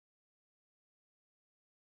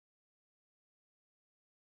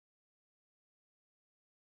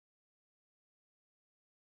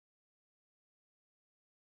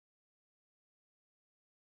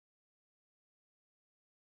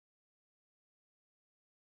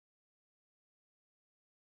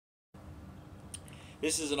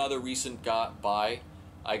This is another recent buy.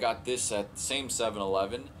 I got this at the same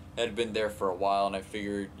 7-Eleven. It had been there for a while, and I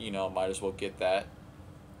figured, might as well get that.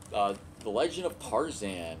 The Legend of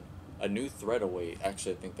Tarzan, a new threat await.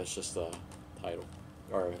 Actually, I think that's just a title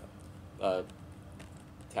or a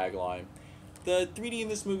tagline. The 3D in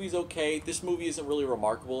this movie is okay. This movie isn't really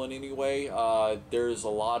remarkable in any way. There's a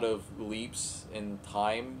lot of leaps in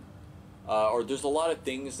time, or there's a lot of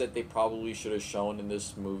things that they probably should have shown in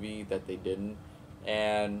this movie that they didn't.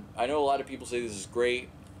 And I know a lot of people say this is great.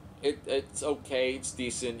 It's okay. It's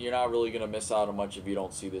decent. You're not really gonna miss out on much if you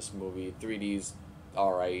don't see this movie. 3D's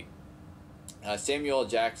all right. Samuel L.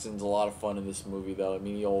 Jackson's a lot of fun in this movie, though. I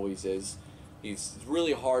mean, he always is. It's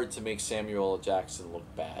really hard to make Samuel L. Jackson look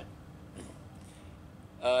bad.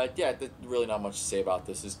 Yeah, really not much to say about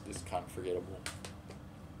this. It's kind of forgettable.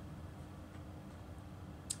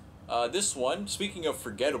 This one, speaking of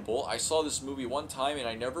forgettable, I saw this movie one time and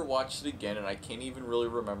I never watched it again, and I can't even really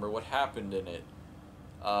remember what happened in it.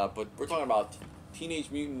 But we're talking about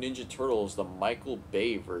Teenage Mutant Ninja Turtles, the Michael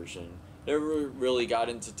Bay version. Never really got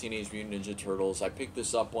into Teenage Mutant Ninja Turtles. I picked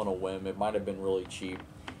this up on a whim. It might have been really cheap,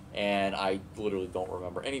 and I literally don't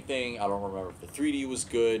remember anything. I don't remember if the 3D was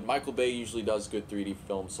good. Michael Bay usually does good 3D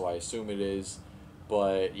films, so I assume it is.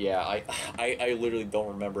 But yeah, I literally don't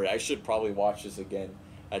remember it. I should probably watch this again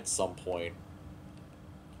at some point.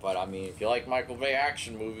 But I mean, if you like Michael Bay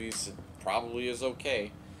action movies, it probably is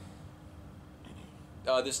okay.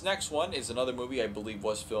 This next one is another movie I believe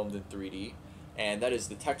was filmed in 3D, and that is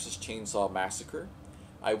the Texas Chainsaw Massacre.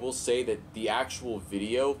 I will say that the actual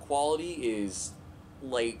video quality is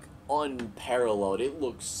like unparalleled. It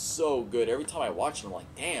looks so good. Every time I watch it, I'm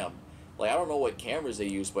like, damn. Like, I don't know what cameras they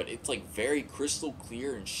use, but it's like very crystal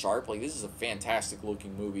clear and sharp. Like, this is a fantastic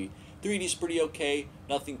looking movie. 3D's pretty okay,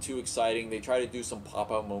 nothing too exciting. They try to do some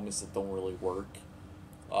pop-out moments that don't really work.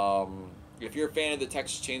 If you're a fan of the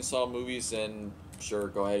Texas Chainsaw movies, then sure,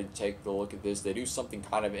 go ahead and take a look at this. They do something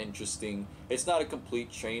kind of interesting. It's not a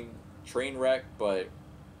complete train wreck, but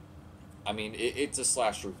I mean, it's a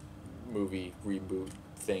slasher movie reboot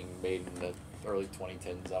thing made in the early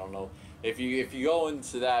 2010s. I don't know. If you go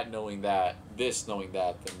into that knowing that,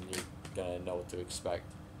 then you're gonna know what to expect.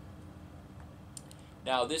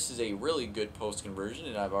 Now, this is a really good post-conversion,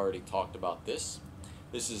 and I've already talked about this.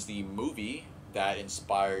 This is the movie that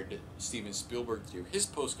inspired Steven Spielberg to do his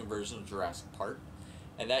post-conversion of Jurassic Park,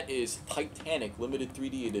 and that is Titanic Limited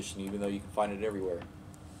 3D Edition, even though you can find it everywhere.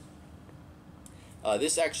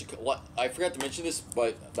 This actually, I forgot to mention this,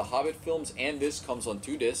 but the Hobbit films and this comes on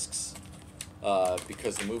 2 discs,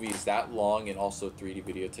 because the movie is that long, and also 3D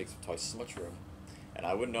video takes up twice as much room. And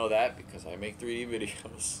I wouldn't know that because I make 3D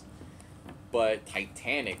videos. But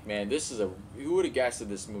Titanic, man, this is who would have guessed that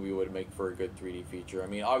this movie would make for a good 3D feature? I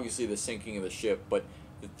mean, obviously the sinking of the ship, but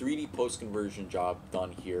the 3D post-conversion job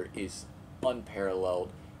done here is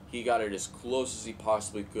unparalleled. He got it as close as he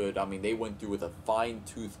possibly could. I mean, they went through with a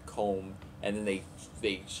fine-tooth comb, and then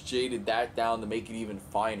they shaded that down to make it even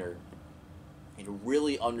finer. And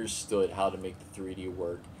really understood how to make the 3D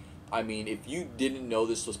work. I mean, if you didn't know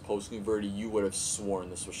this was post-converted, you would have sworn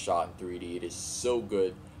this was shot in 3D. It is so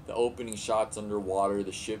good. The opening shots underwater,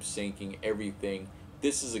 the ship sinking, everything.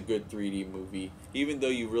 This is a good 3D movie, even though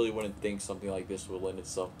you really wouldn't think something like this would lend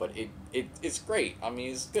itself. But it's great. I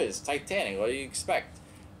mean, it's good. It's Titanic. What do you expect?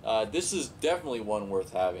 This is definitely one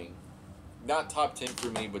worth having. Not top 10 for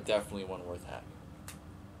me, but definitely one worth having.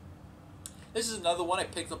 This is another one I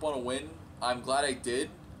picked up on a whim. I'm glad I did.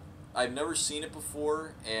 I've never seen it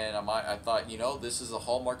before, and I thought, this is a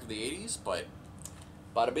hallmark of the 80s, but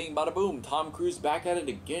bada bing, bada boom. Tom Cruise back at it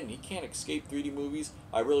again. He can't escape 3D movies.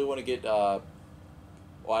 I really want to get, well,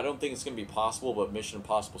 I don't think it's going to be possible, but Mission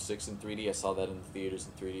Impossible 6 in 3D. I saw that in the theaters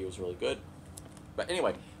in 3D. It was really good. But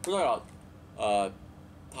anyway, we're talking about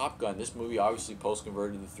Top Gun. This movie obviously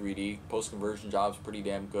post-converted to 3D. Post-conversion job's pretty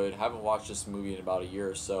damn good. Haven't watched this movie in about a year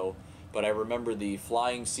or so, but I remember the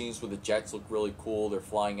flying scenes with the jets look really cool. They're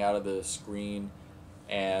flying out of the screen,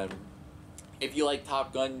 and if you like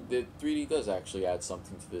Top Gun, the 3D does actually add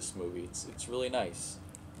something to this movie. It's really nice.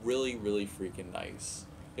 Really, really freaking nice.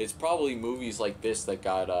 It's probably movies like this that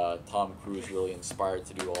got Tom Cruise really inspired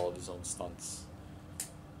to do all of his own stunts.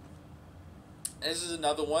 This is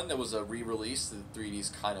another one that was a re-release that the 3D's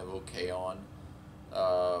kind of okay on,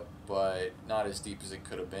 but not as deep as it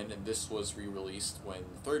could have been. And this was re-released when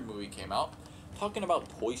the 3rd movie came out. Talking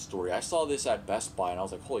about Toy Story, I saw this at Best Buy and I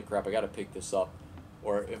was like, holy crap, I gotta pick this up.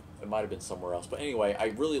 Or it might have been somewhere else. But anyway, I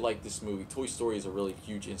really like this movie. Toy Story is a really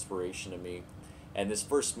huge inspiration to me. And this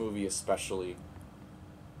first movie especially.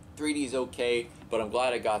 3D is okay, but I'm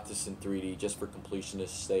glad I got this in 3D just for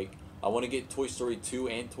completionist's sake. I want to get Toy Story 2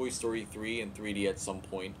 and Toy Story 3 in 3D at some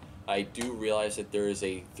point. I do realize that there is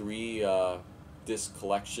a 3 disc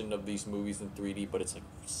collection of these movies in 3D, but it's like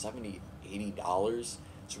 $70-$80.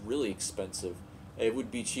 It's really expensive. It would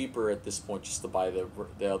be cheaper at this point just to buy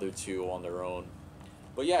the other two on their own.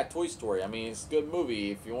 But yeah, Toy Story. I mean, it's a good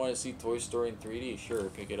movie. If you want to see Toy Story in 3D, sure,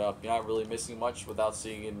 pick it up. You're not really missing much without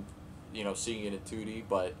seeing it, seeing it in 2D.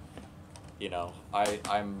 But I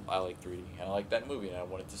like 3D, and I like that movie, and I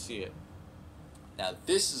wanted to see it. Now,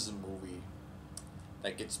 this is a movie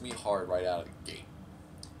that gets me hard right out of the gate.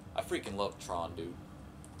 I freaking love Tron, dude.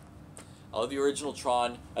 I love the original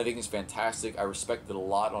Tron. I think it's fantastic. I respect it a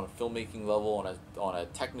lot on a filmmaking level, on a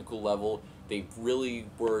technical level. They really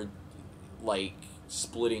were like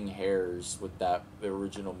splitting hairs with the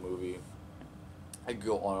original movie. I could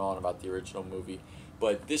go on and on about the original movie,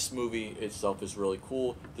 but this movie itself is really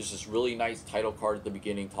cool. There's this really nice title card at the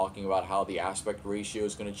beginning talking about how the aspect ratio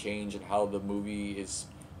is going to change and how the movie is,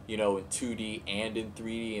 in 2D and in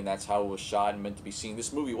 3D, and that's how it was shot and meant to be seen.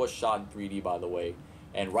 This movie was shot in 3D, by the way,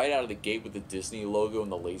 and right out of the gate with the Disney logo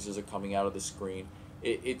and the lasers are coming out of the screen,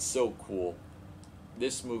 it's so cool.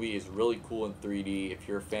 This movie is really cool in 3D if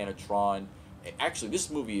you're a fan of Tron. Actually,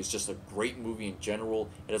 this movie is just a great movie in general.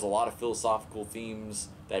 It has a lot of philosophical themes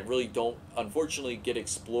that really don't, unfortunately, get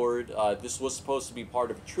explored. This was supposed to be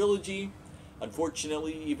part of a trilogy.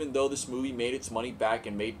 Unfortunately, even though this movie made its money back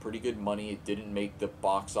and made pretty good money, it didn't make the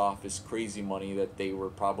box office crazy money that they were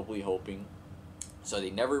probably hoping. So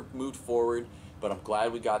they never moved forward, but I'm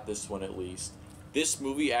glad we got this one at least. This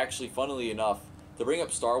movie, actually, funnily enough, to bring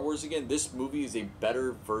up Star Wars again, this movie is a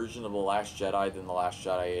better version of The Last Jedi than The Last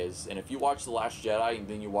Jedi is. And if you watch The Last Jedi and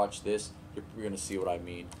then you watch this, you're going to see what I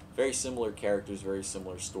mean. Very similar characters, very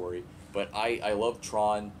similar story. But I love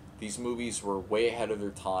Tron. These movies were way ahead of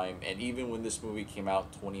their time. And even when this movie came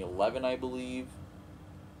out, 2011, I believe.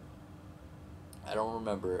 I don't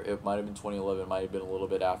remember. It might have been 2011. It might have been a little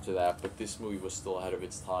bit after that. But this movie was still ahead of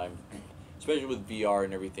its time, especially with VR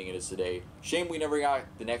and everything it is today. Shame we never got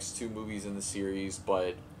the next two movies in the series,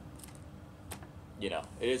 but, it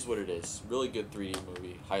is what it is. Really good 3D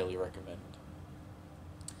movie. Highly recommend.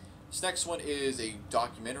 This next one is a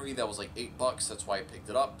documentary that was like $8. That's why I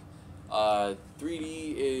picked it up.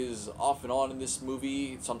 3D is off and on in this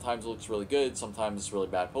movie. Sometimes it looks really good. Sometimes it's really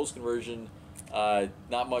bad post-conversion.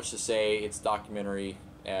 Not much to say. It's documentary,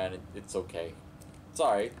 and it's okay. It's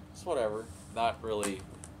alright. It's whatever. Not really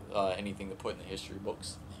anything to put in the history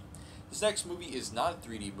books. This next movie is not a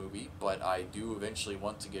 3D movie, but I do eventually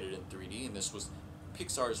want to get it in 3D, and this was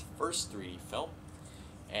Pixar's first 3D film,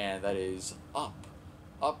 and that is Up.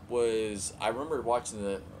 Up was, I remember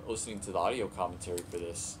listening to the audio commentary for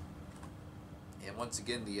this, and once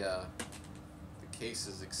again the case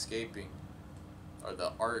is escaping, or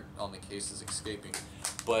the art on the case is escaping,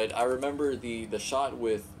 but I remember the shot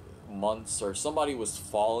with months, or somebody was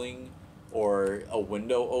falling, or a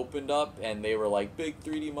window opened up and they were like, big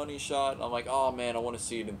 3D money shot. And I'm like, oh man, I want to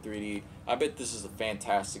see it in 3D. I bet this is a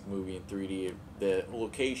fantastic movie in 3D. The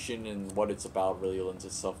location and what it's about really lends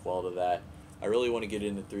itself well to that. I really want to get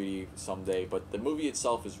into 3D someday, but the movie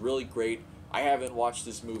itself is really great. I haven't watched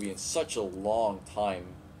this movie in such a long time.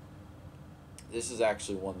 This is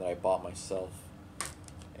actually one that I bought myself,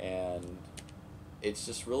 and it's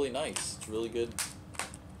just really nice. It's really good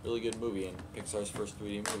movie, and Pixar's first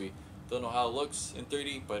 3D movie. Don't know how it looks in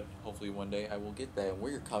 3D, but hopefully one day I will get that. And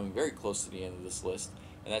we're coming very close to the end of this list,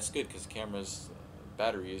 and that's good because the camera's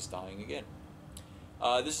battery is dying again.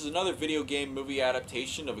 This is another video game movie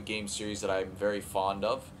adaptation of a game series that I'm very fond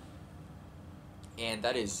of, and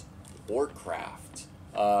that is Warcraft.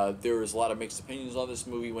 There was a lot of mixed opinions on this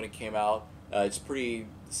movie when it came out. It's pretty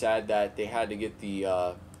sad that they had to get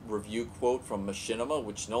the review quote from Machinima,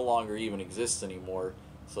 which no longer even exists anymore.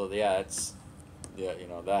 So yeah,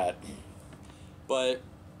 that. But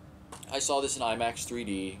I saw this in IMAX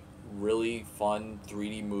 3D. Really fun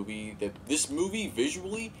 3D movie. This movie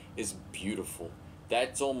visually is beautiful.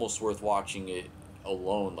 That's almost worth watching it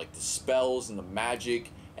alone. Like the spells and the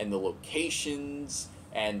magic and the locations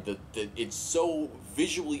and it's so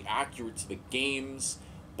visually accurate to the games.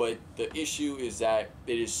 But the issue is that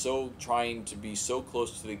it is so trying to be so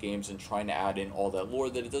close to the games and trying to add in all that lore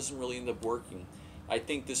that it doesn't really end up working. I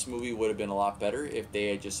think this movie would have been a lot better if they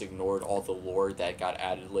had just ignored all the lore that got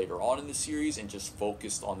added later on in the series and just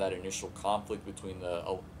focused on that initial conflict between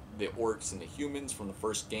the orcs and the humans from the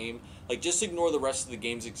first game. Like, just ignore the rest of the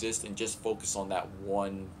games exist and just focus on that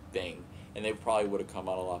one thing, and they probably would have come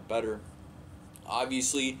out a lot better.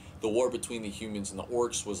 Obviously, the war between the humans and the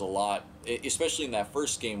orcs was a lot, especially in that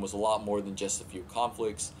first game, was a lot more than just a few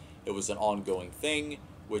conflicts. It was an ongoing thing,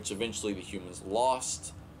 which eventually the humans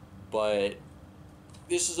lost. but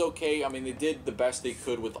this is okay. I mean, they did the best they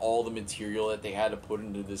could with all the material that they had to put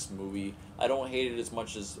into this movie. I don't hate it as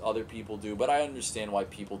much as other people do, but I understand why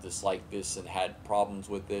people dislike this and had problems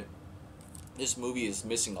with it. This movie is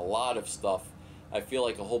missing a lot of stuff. I feel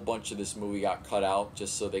like a whole bunch of this movie got cut out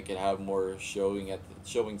just so they could have more showings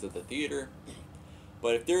at the theater.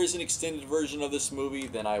 But if there is an extended version of this movie,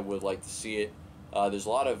 then I would like to see it. There's a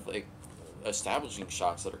lot of like establishing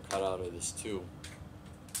shots that are cut out of this too.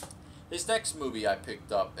 This next movie I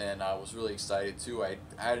picked up and I was really excited too. I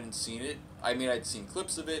hadn't seen it. I mean, I'd seen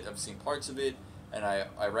clips of it, I've seen parts of it, and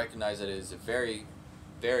I recognize that it is a very,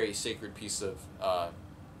 very sacred piece of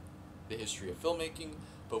the history of filmmaking.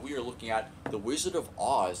 But we are looking at The Wizard of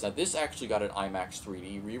Oz. Now this actually got an IMAX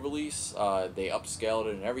 3D re-release. They upscaled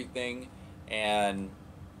it and everything, and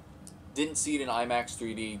didn't see it in IMAX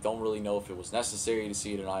 3D. Don't really know if it was necessary to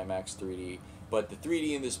see it in IMAX 3D. But the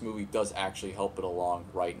 3D in this movie does actually help it along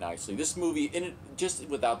right nicely. This movie, just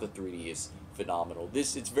without the 3D, is phenomenal.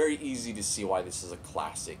 It's very easy to see why this is a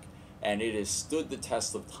classic. And it has stood the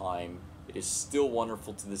test of time. It is still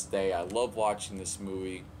wonderful to this day. I love watching this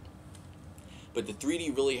movie. But the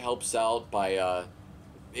 3D really helps out by...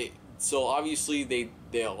 so obviously,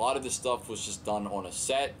 a lot of this stuff was just done on a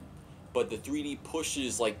set. But the 3D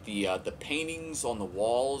pushes like the paintings on the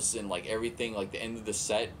walls and like everything, like the end of the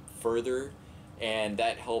set, further. And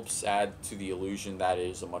that helps add to the illusion that it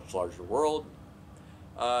is a much larger world.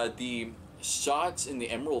 The shots in the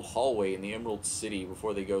Emerald Hallway in the Emerald City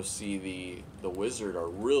before they go see the wizard are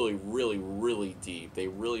really, really, really deep. They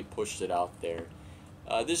really pushed it out there.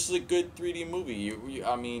 This is a good 3D movie.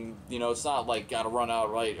 I mean, you know, it's not like gotta run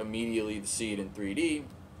out right immediately to see it in 3D.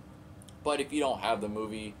 But if you don't have the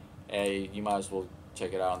movie, you might as well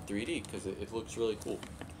check it out in 3D because it looks really cool.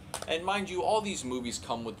 And mind you, all these movies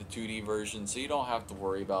come with the 2D version, so you don't have to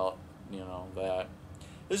worry about, you know, that.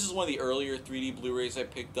 This is one of the earlier 3D Blu-rays I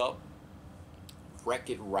picked up.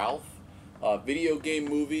 Wreck-It Ralph. Video game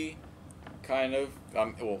movie, kind of.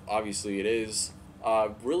 Well, obviously it is.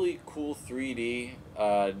 Really cool 3D.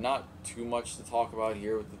 Not too much to talk about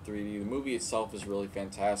here with the 3D. The movie itself is really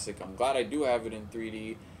fantastic. I'm glad I do have it in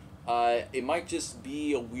 3D. It might just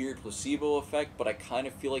be a weird placebo effect, but I kind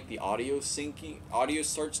of feel like the audio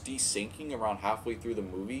starts desyncing around halfway through the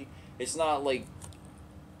movie. It's not like,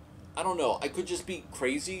 I don't know, I could just be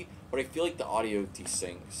crazy, but I feel like the audio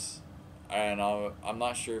desyncs. And I'm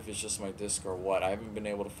not sure if it's just my disc or what. I haven't been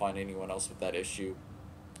able to find anyone else with that issue.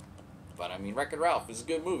 But I mean, Wreck-It Ralph is a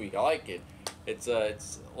good movie. I like it. It's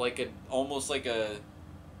like almost like a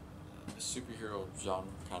superhero genre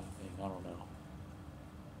kind of thing. I don't know.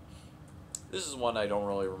 This is one I don't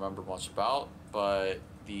really remember much about, but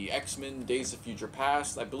the X-Men Days of Future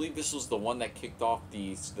Past, I believe this was the one that kicked off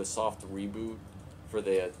the soft reboot for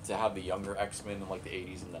to have the younger X-Men in like the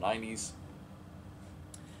 80s and the 90s.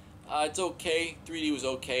 It's okay. 3D was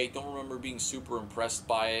okay. Don't remember being super impressed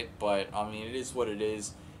by it, but I mean, it is what it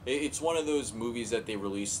is. It's one of those movies that they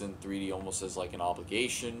released in 3D almost as like an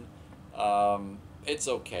obligation. It's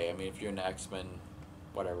okay. I mean, if you're into X-Men,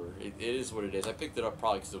 whatever. It is what it is. I picked it up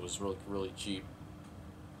probably because it was really, really cheap.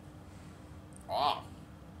 Ah.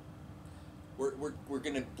 We're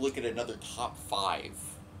going to look at another top 5.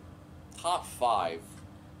 Top 5.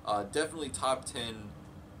 Definitely top 10.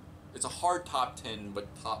 It's a hard top 10, but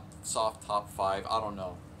soft top 5. I don't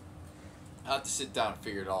know. I have to sit down and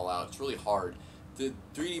figure it all out. It's really hard. The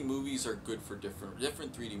 3D movies are good for different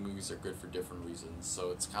 3D movies are good for different reasons.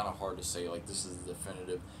 So it's kind of hard to say like this is the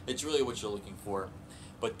definitive. It's really what you're looking for.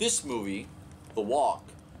 But this movie, The Walk,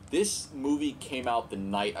 this movie came out the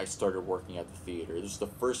night I started working at the theater. This is the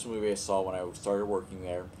first movie I saw when I started working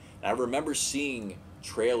there. And I remember seeing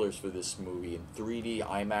trailers for this movie in 3D,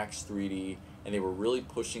 IMAX 3D, and they were really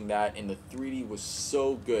pushing that, and the 3D was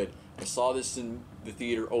so good. I saw this in the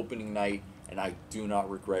theater opening night, and I do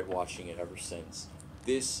not regret watching it ever since.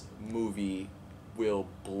 This movie will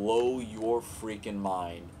blow your freaking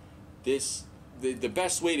mind. The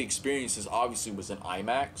best way to experience this obviously was in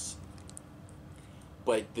IMAX,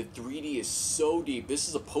 but the 3D is so deep. This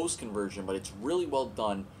is a post-conversion, but it's really well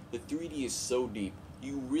done. The 3D is so deep.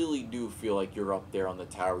 You really do feel like you're up there on the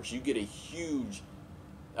towers. You get a huge...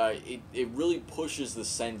 it really pushes the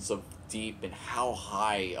sense of deep and how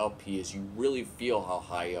high up he is. You really feel how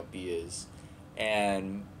high up he is.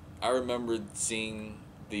 And I remember seeing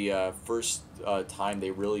the first time they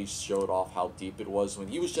really showed off how deep it was when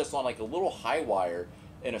he was just on like a little high wire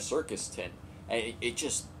in a circus tent. And it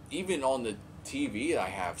just, even on the TV I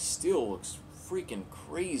have, still looks freaking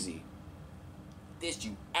crazy. This,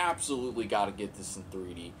 you absolutely got to get this in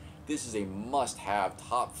 3D. This is a must-have,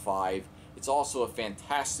 top 5. It's also a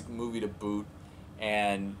fantastic movie to boot,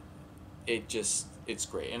 and it's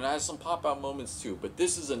great, and it has some pop out moments too. But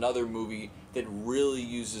this is another movie that really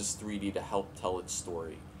uses 3D to help tell its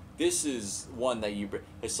story. This is one that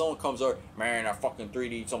if someone comes over, man, I fucking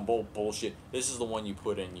 3D some bullshit. This is the one you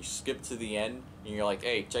put in. You skip to the end, and you're like,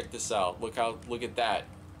 hey, check this out. Look at that.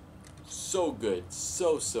 So good,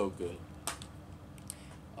 so good.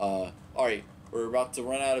 All right, we're about to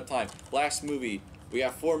run out of time. Last movie. We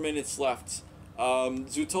have 4 minutes left.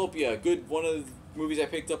 Zootopia, good. One of the movies I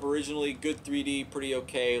picked up originally. Good 3D, pretty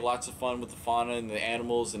okay. Lots of fun with the fauna and the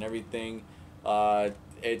animals and everything.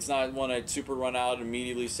 It's not one I'd super run out and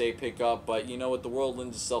immediately say pick up, but you know what? The world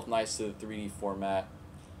lends itself nice to the 3D format,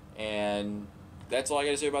 and that's all I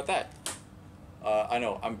gotta say about that. I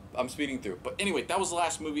know I'm speeding through, but anyway, that was the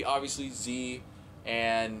last movie, obviously Z,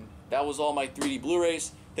 and that was all my 3D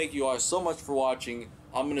Blu-rays. Thank you all so much for watching.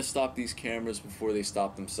 I'm gonna stop these cameras before they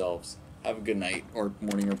stop themselves. Have a good night or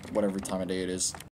morning or whatever time of day it is.